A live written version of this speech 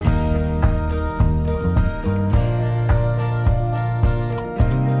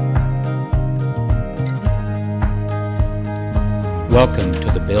Welcome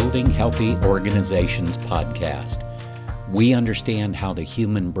to the Building Healthy Organizations podcast. We understand how the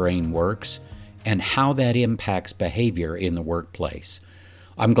human brain works and how that impacts behavior in the workplace.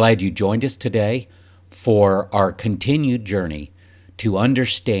 I'm glad you joined us today for our continued journey to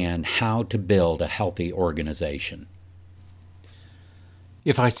understand how to build a healthy organization.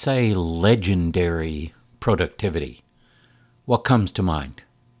 If I say legendary productivity, what comes to mind?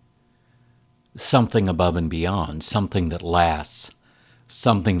 Something above and beyond, something that lasts,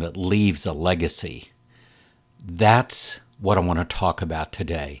 something that leaves a legacy. That's what I want to talk about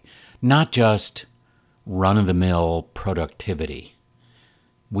today. Not just run-of-the-mill productivity.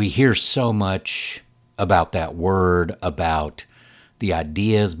 We hear so much about that word, about the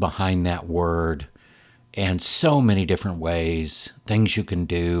ideas behind that word, and so many different ways, things you can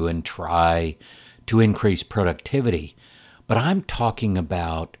do and try to increase productivity. But I'm talking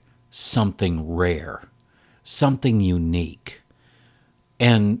about something rare, something unique.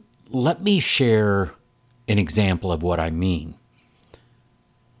 And let me share an example of what I mean.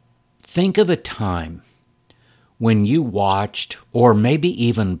 Think of a time when you watched or maybe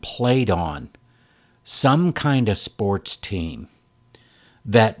even played on some kind of sports team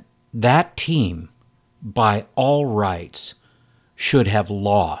that team, by all rights, should have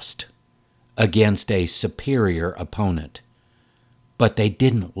lost against a superior opponent. But they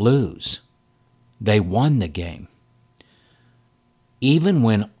didn't lose. They won the game. Even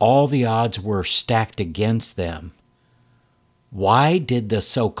when all the odds were stacked against them, why did the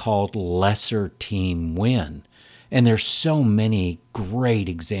so-called lesser team win? And there's so many great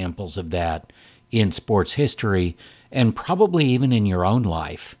examples of that in sports history and probably even in your own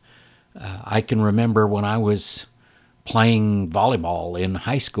life. I can remember when I was playing volleyball in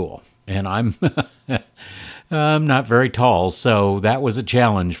high school, and I'm not very tall, so that was a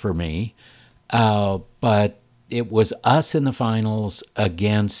challenge for me. But it was us in the finals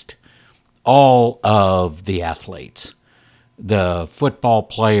against all of the athletes, the football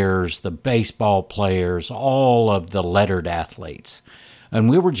players, the baseball players, all of the lettered athletes. And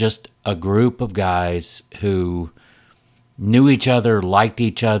we were just a group of guys who knew each other, liked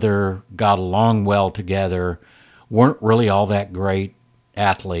each other, got along well together, weren't really all that great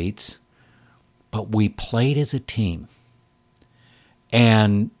athletes, but we played as a team.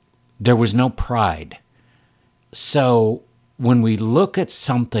 And there was no pride. So when we look at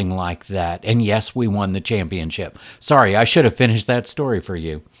something like that, and yes, we won the championship. Sorry, I should have finished that story for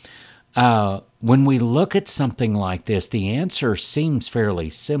you. When we look at something like this, the answer seems fairly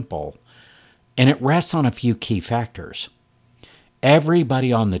simple, and it rests on a few key factors.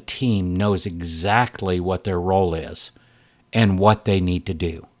 Everybody on the team knows exactly what their role is and what they need to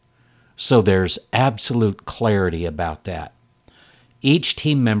do. So there's absolute clarity about that. Each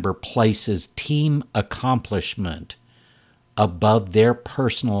team member places team accomplishment above their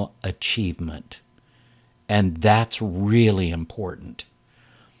personal achievement, and that's really important.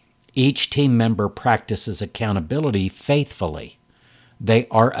 Each team member practices accountability faithfully. They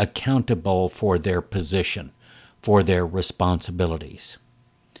are accountable for their position, for their responsibilities.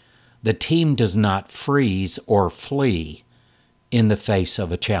 The team does not freeze or flee in the face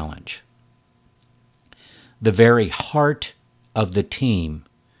of a challenge. The very heart of the team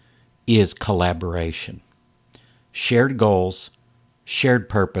is collaboration. Shared goals, shared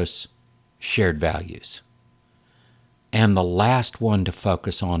purpose, shared values. And the last one to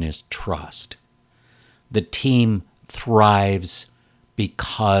focus on is trust. The team thrives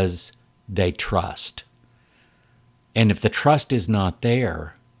because they trust. And if the trust is not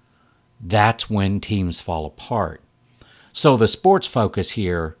there, that's when teams fall apart. So the sports focus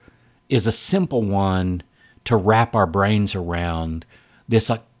here is a simple one to wrap our brains around this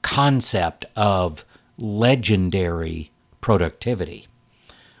concept of legendary productivity.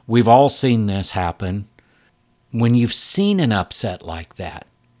 We've all seen this happen. When you've seen an upset like that,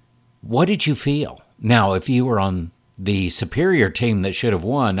 what did you feel? Now, if you were on the superior team that should have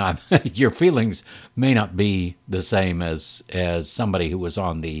won, your feelings may not be the same as somebody who was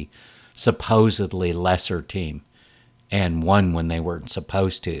on the supposedly lesser team and won when they weren't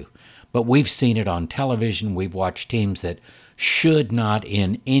supposed to. But we've seen it on television. We've watched teams that should not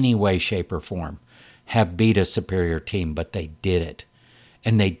in any way, shape, or form have beat a superior team, but they did it.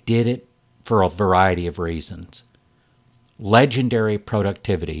 And they did it for a variety of reasons. Legendary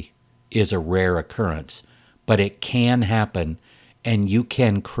productivity is a rare occurrence, but it can happen, and you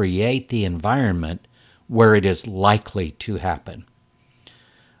can create the environment where it is likely to happen.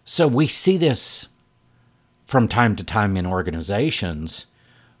 So we see this from time to time in organizations,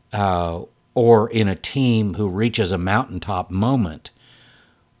 or in a team who reaches a mountaintop moment.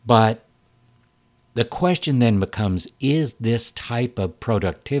 But The question then becomes, is this type of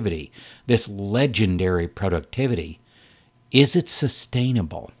productivity, this legendary productivity, is it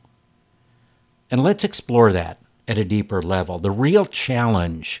sustainable? And let's explore that at a deeper level. The real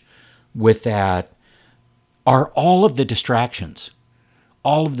challenge with that are all of the distractions,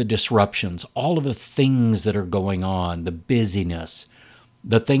 all of the disruptions, all of the things that are going on, the busyness,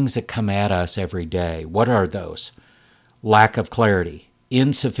 the things that come at us every day. What are those? Lack of clarity,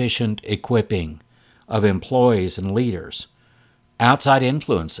 insufficient equipping of employees and leaders, outside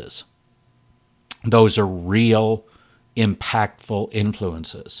influences. Those are real, impactful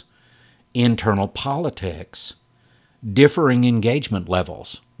influences. Internal politics, differing engagement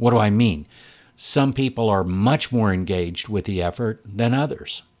levels. What do I mean? Some people are much more engaged with the effort than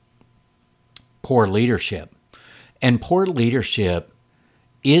others. Poor leadership. And poor leadership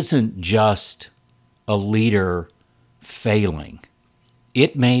isn't just a leader failing.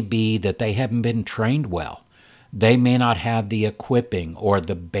 It may be that they haven't been trained well. They may not have the equipping or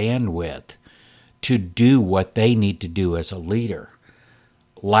the bandwidth to do what they need to do as a leader.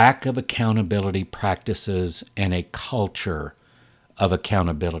 Lack of accountability practices and a culture of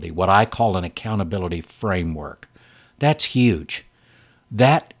accountability, what I call an accountability framework. That's huge.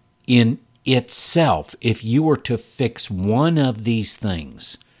 That in itself, if you were to fix one of these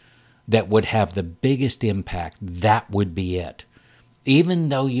things that would have the biggest impact, that would be it. Even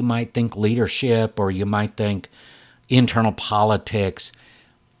though you might think leadership or you might think internal politics,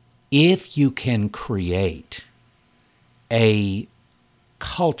 if you can create a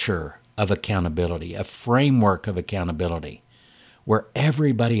culture of accountability, a framework of accountability, where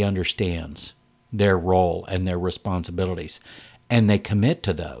everybody understands their role and their responsibilities, and they commit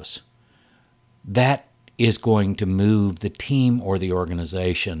to those, that is going to move the team or the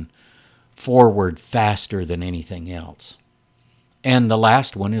organization forward faster than anything else. And the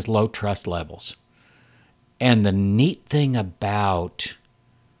last one is low trust levels. And the neat thing about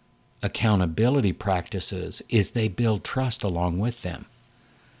accountability practices is they build trust along with them.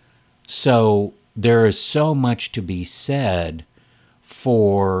 So there is so much to be said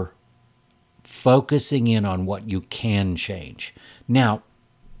for focusing in on what you can change. Now,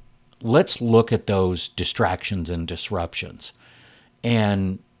 let's look at those distractions and disruptions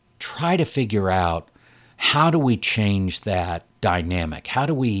and try to figure out, how do we change that dynamic? How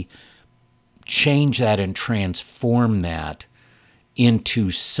do we change that and transform that into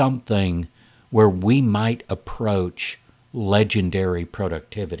something where we might approach legendary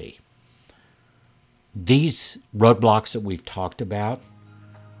productivity? These roadblocks that we've talked about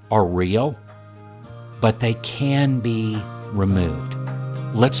are real, but they can be removed.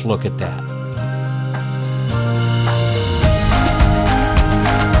 Let's look at that.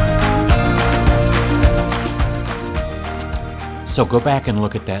 So go back and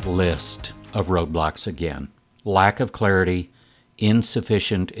look at that list of roadblocks again. Lack of clarity,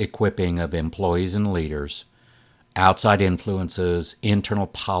 insufficient equipping of employees and leaders, outside influences, internal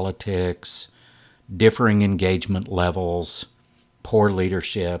politics, differing engagement levels, poor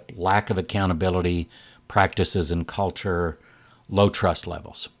leadership, lack of accountability, practices and culture, low trust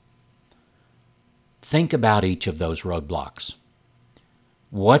levels. Think about each of those roadblocks.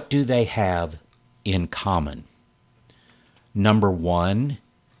 What do they have in common? Number one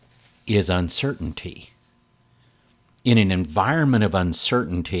is uncertainty. In an environment of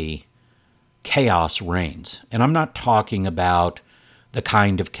uncertainty, chaos reigns. And I'm not talking about the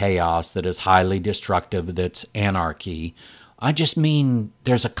kind of chaos that is highly destructive, that's anarchy. I just mean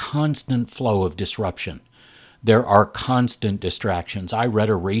there's a constant flow of disruption. There are constant distractions. I read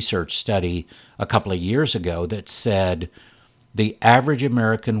a research study a couple of years ago that said the average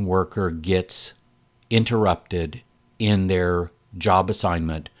American worker gets interrupted in their job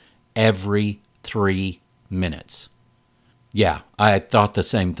assignment every 3 minutes. Yeah, I thought the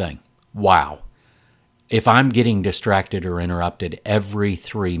same thing. Wow. If I'm getting distracted or interrupted every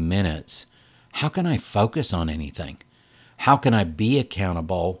 3 minutes, how can I focus on anything? How can I be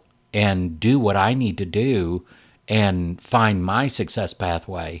accountable and do what I need to do and find my success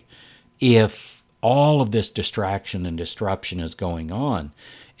pathway if all of this distraction and disruption is going on?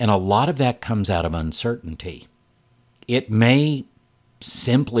 And a lot of that comes out of uncertainty. It may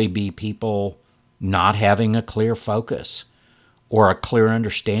simply be people not having a clear focus or a clear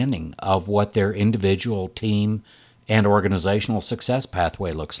understanding of what their individual, team, and organizational success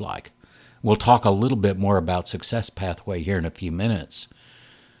pathway looks like. We'll talk a little bit more about success pathway here in a few minutes.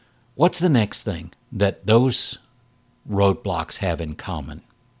 What's the next thing that those roadblocks have in common?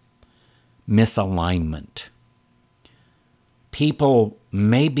 Misalignment. People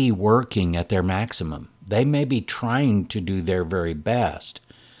may be working at their maximum. They may be trying to do their very best,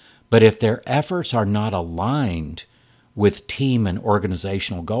 But if their efforts are not aligned with team and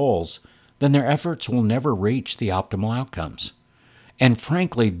organizational goals, then their efforts will never reach the optimal outcomes. And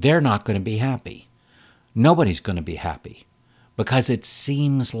frankly, they're not going to be happy. Nobody's going to be happy because it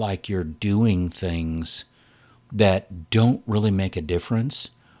seems like you're doing things that don't really make a difference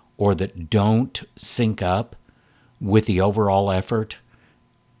or that don't sync up with the overall effort.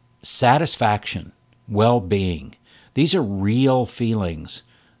 Satisfaction, well-being, these are real feelings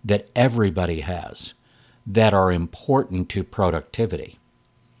that everybody has that are important to productivity.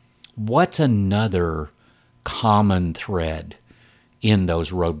 What's another common thread in those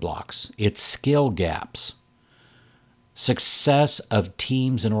roadblocks? It's skill gaps. Success of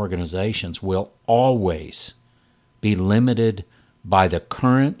teams and organizations will always be limited by the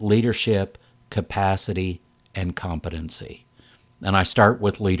current leadership capacity and competency. And I start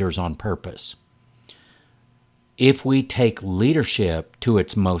with leaders on purpose. If we take leadership to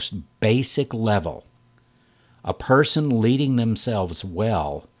its most basic level, a person leading themselves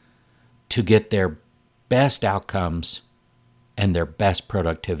well to get their best outcomes and their best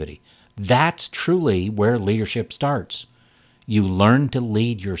productivity, that's truly where leadership starts. You learn to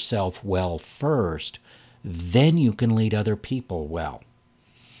lead yourself well first, then you can lead other people well.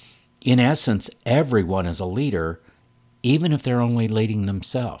 In essence, everyone is a leader, even if they're only leading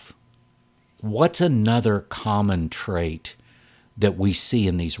themselves. What's another common trait that we see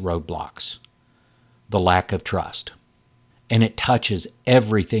in these roadblocks? The lack of trust. And it touches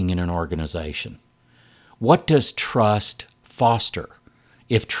everything in an organization. What does trust foster?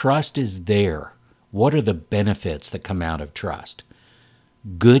 If trust is there, what are the benefits that come out of trust?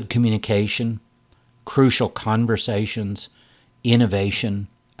 Good communication, crucial conversations, innovation,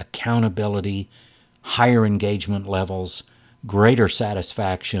 accountability, higher engagement levels, greater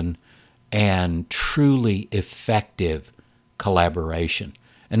satisfaction, and truly effective collaboration.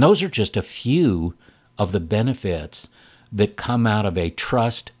 And those are just a few of the benefits that come out of a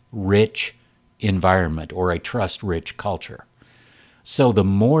trust-rich environment or a trust-rich culture. So the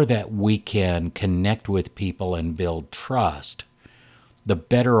more that we can connect with people and build trust, the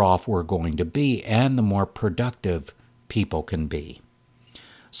better off we're going to be and the more productive people can be.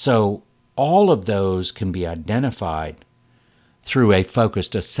 So all of those can be identified through a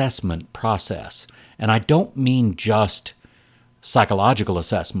focused assessment process. And I don't mean just psychological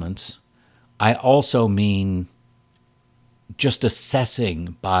assessments. I also mean just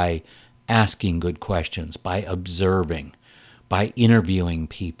assessing by asking good questions, by observing, by interviewing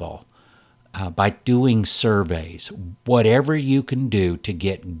people, by doing surveys, whatever you can do to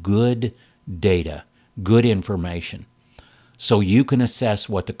get good data, good information, so you can assess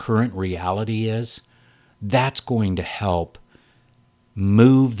what the current reality is. That's going to help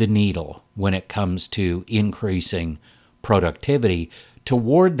move the needle when it comes to increasing productivity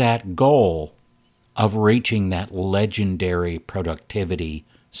toward that goal of reaching that legendary productivity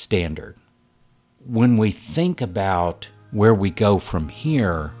standard. When we think about where we go from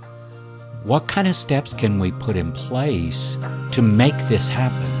here, what kind of steps can we put in place to make this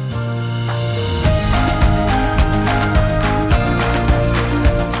happen?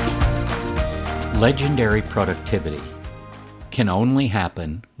 Legendary productivity can only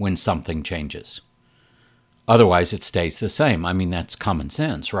happen when something changes. Otherwise, it stays the same. I mean, that's common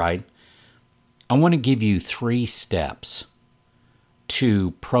sense, right? I want to give you 3 steps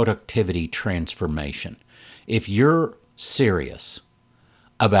to productivity transformation. If you're serious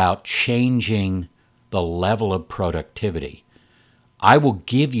about changing the level of productivity, I will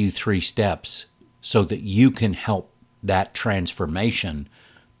give you 3 steps so that you can help that transformation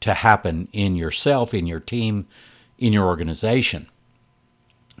to happen in yourself, in your team, in your organization.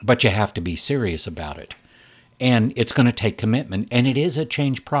 But you have to be serious about it. And it's going to take commitment, and it is a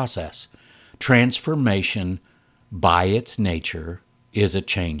change process. Transformation, by its nature, is a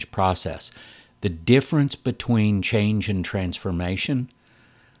change process. The difference between change and transformation,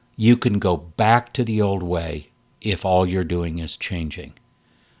 you can go back to the old way if all you're doing is changing.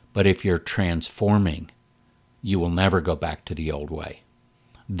 But if you're transforming, you will never go back to the old way.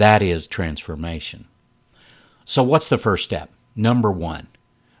 That is transformation. So what's the first step? Number 1,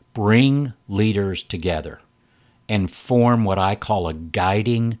 bring leaders together and form what I call a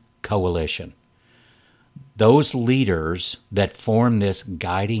guiding coalition. Those leaders that form this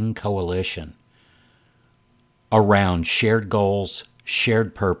guiding coalition around shared goals,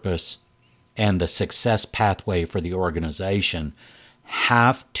 shared purpose, and the success pathway for the organization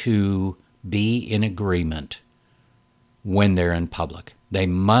have to be in agreement when they're in public. They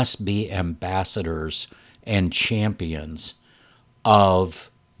must be ambassadors and champions of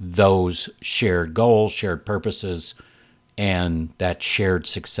those shared goals, shared purposes, and that shared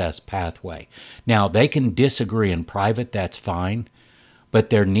success pathway. Now, they can disagree in private, that's fine,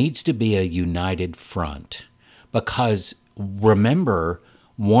 but there needs to be a united front because remember,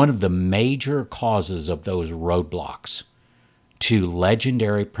 one of the major causes of those roadblocks to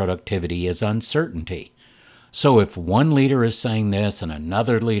legendary productivity is uncertainty. So if one leader is saying this and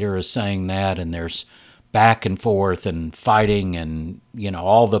another leader is saying that, and there's back and forth and fighting and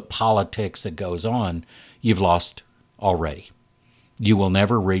all the politics that goes on, you've lost already. You will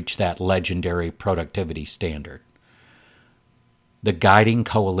never reach that legendary productivity standard. The guiding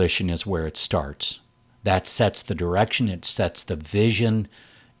coalition is where it starts. That sets the direction, it sets the vision,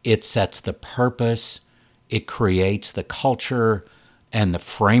 it sets the purpose, it creates the culture and the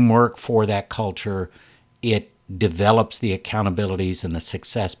framework for that culture. It develops the accountabilities and the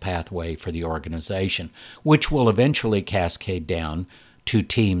success pathway for the organization, which will eventually cascade down to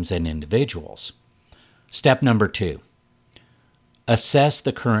teams and individuals. Step number 2, assess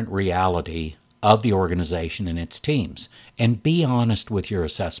the current reality of the organization and its teams, and be honest with your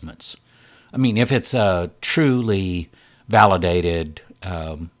assessments. I mean, if it's a truly validated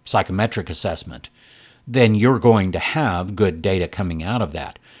psychometric assessment, then you're going to have good data coming out of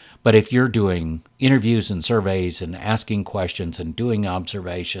that. But if you're doing interviews and surveys and asking questions and doing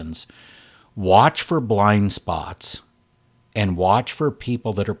observations, watch for blind spots and watch for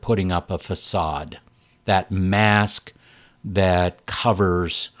people that are putting up a facade, that mask that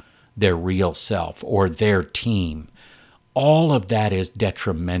covers their real self or their team. All of that is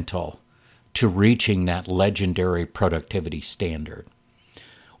detrimental to reaching that legendary productivity standard.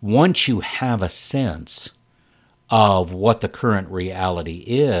 Once you have a sense of what the current reality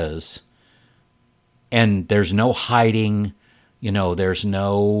is, and there's no hiding, there's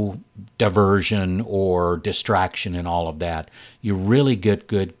no diversion or distraction and all of that, you really get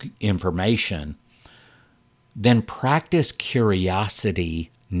good information, then practice curiosity,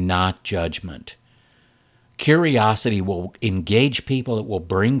 not judgment. Curiosity will engage people, it will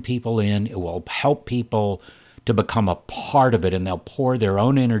bring people in, it will help people to become a part of it, and they'll pour their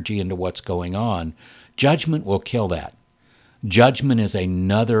own energy into what's going on. Judgment will kill that. Judgment is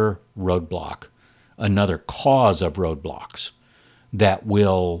another roadblock, another cause of roadblocks that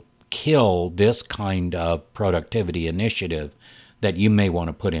will kill this kind of productivity initiative that you may want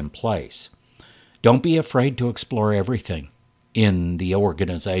to put in place. Don't be afraid to explore everything in the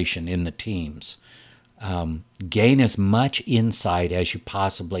organization, in the teams. Gain as insight insight as you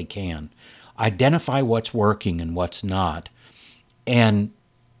possibly can. Identify what's working and what's not, and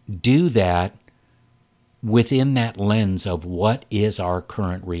do that within that lens of what is our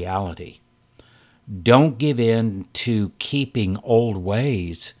current reality. Don't give in to keeping old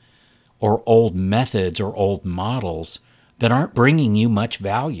ways or old methods or old models that aren't bringing you much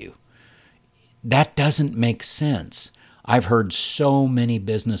value. That doesn't make sense. I've heard so many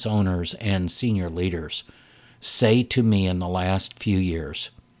business owners and senior leaders say to me in the last few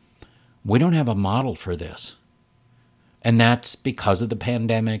years, we don't have a model for this. And that's because of the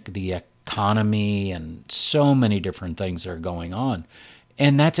pandemic, the economy, and so many different things that are going on.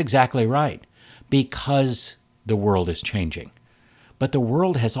 And that's exactly right, because the world is changing. But the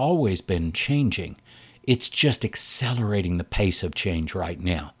world has always been changing. It's just accelerating the pace of change right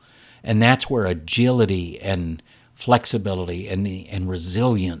now. And that's where agility and flexibility and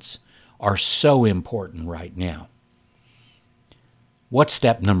resilience are so important right now. What's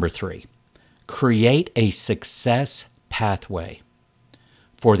step number 3? Create a success pathway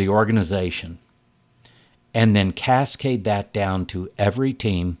for the organization, and then cascade that down to every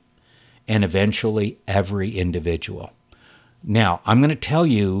team and eventually every individual. Now, I'm going to tell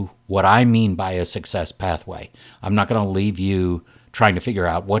you what I mean by a success pathway. I'm not going to leave you trying to figure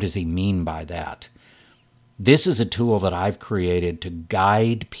out what does he mean by that. This is a tool that I've created to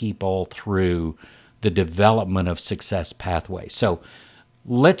guide people through the development of success pathways. So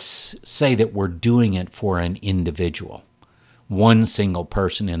let's say that we're doing it for an individual, one single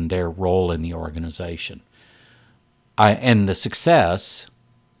person in their role in the organization. And the success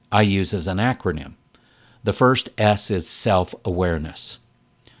I use as an acronym. The first S is self-awareness.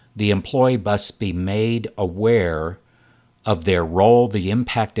 The employee must be made aware of their role, the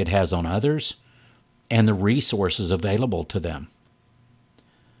impact it has on others, and the resources available to them.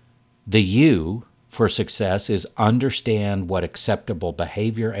 The U for success is understand what acceptable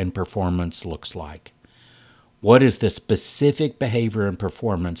behavior and performance looks like. What is the specific behavior and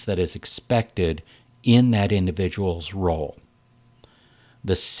performance that is expected in that individual's role?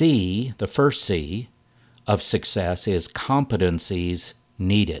 The C, the first C of success, is competencies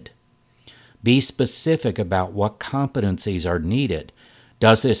needed. Be specific about what competencies are needed.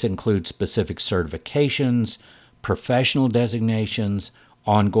 Does this include specific certifications, professional designations,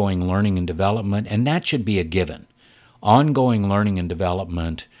 ongoing learning and development, and that should be a given. Ongoing learning and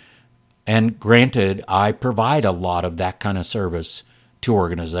development, and granted, I provide a lot of that kind of service to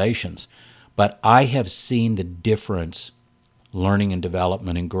organizations, but I have seen the difference learning and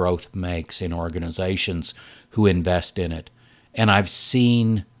development and growth makes in organizations who invest in it. And I've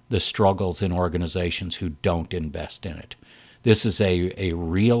seen the struggles in organizations who don't invest in it. This is a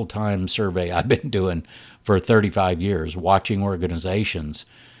real-time survey I've been doing for 35 years, watching organizations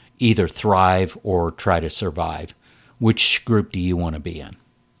either thrive or try to survive. Which group do you want to be in?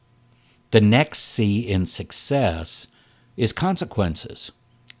 The next C in success is consequences.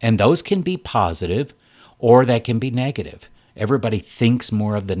 And those can be positive or they can be negative. Everybody thinks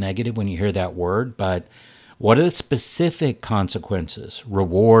more of the negative when you hear that word, but what are the specific consequences,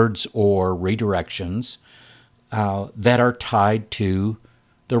 rewards, or redirections that are tied to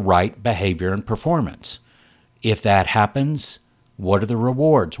the right behavior and performance? If that happens, what are the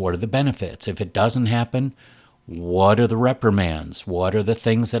rewards? What are the benefits? If it doesn't happen, what are the reprimands? What are the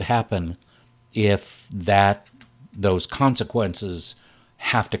things that happen if those consequences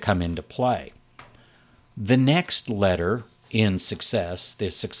have to come into play? The next letter in success, the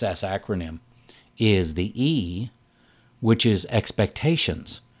success acronym, is the E, which is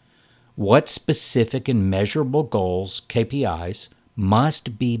expectations. What specific and measurable goals, KPIs,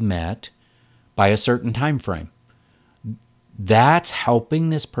 must be met by a certain time frame? That's helping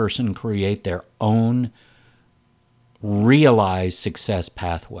this person create their own realized success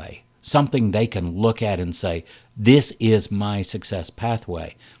pathway, something they can look at and say, this is my success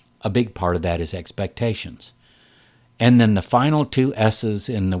pathway. A big part of that is expectations. And then the final two S's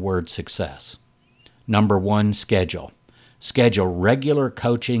in the word success. Number 1, schedule. Schedule regular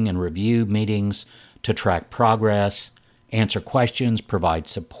coaching and review meetings to track progress, answer questions, provide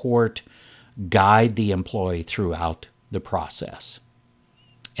support, guide the employee throughout the process.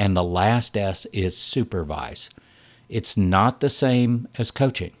 And the last S is supervise. It's not the same as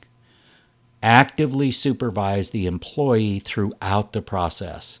coaching. Actively supervise the employee throughout the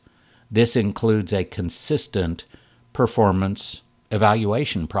process. This includes a consistent performance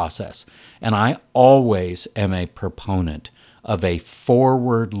evaluation process. And I always am a proponent of a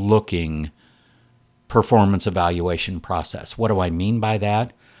forward-looking performance evaluation process. What do I mean by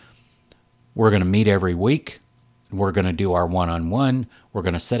that? We're going to meet every week. We're going to do our one-on-one. We're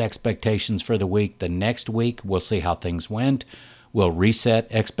going to set expectations for the week. The next week, we'll see how things went. We'll reset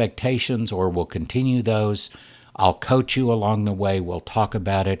expectations or we'll continue those. I'll coach you along the way. We'll talk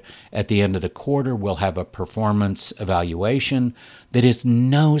about it. At the end of the quarter, we'll have a performance evaluation that is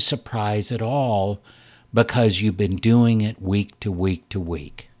no surprise at all because you've been doing it week to week to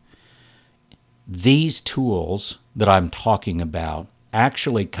week. These tools that I'm talking about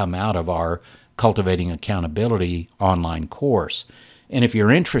actually come out of our Cultivating Accountability online course. And if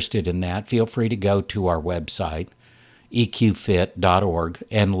you're interested in that, feel free to go to our website, eqfit.org,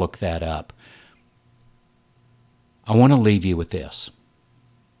 and look that up. I want to leave you with this.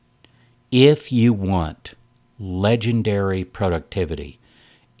 If you want legendary productivity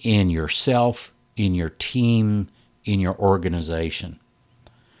in yourself, in your team, in your organization,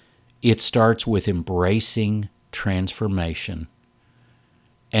 it starts with embracing transformation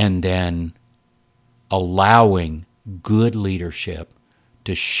and then allowing good leadership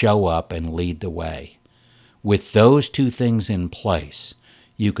to show up and lead the way. With those two things in place,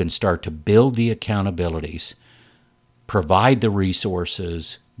 you can start to build the accountabilities, provide the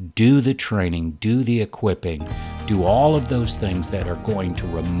resources, do the training, do the equipping, do all of those things that are going to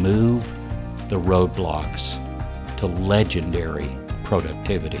remove the roadblocks to legendary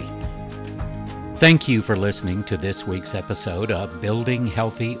productivity. Thank you for listening to this week's episode of Building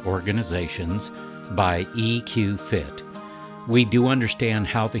Healthy Organizations by EQ Fit. We do understand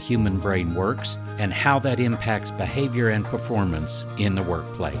how the human brain works and how that impacts behavior and performance in the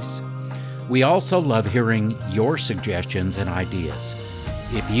workplace. We also love hearing your suggestions and ideas.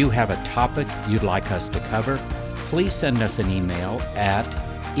 If you have a topic you'd like us to cover, please send us an email at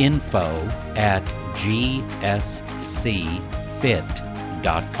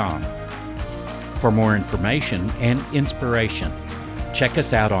info@gscfit.com. For more information and inspiration, check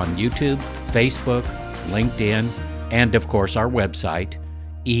us out on YouTube, Facebook, LinkedIn, and of course our website,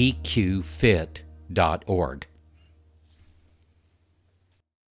 eqfit.org.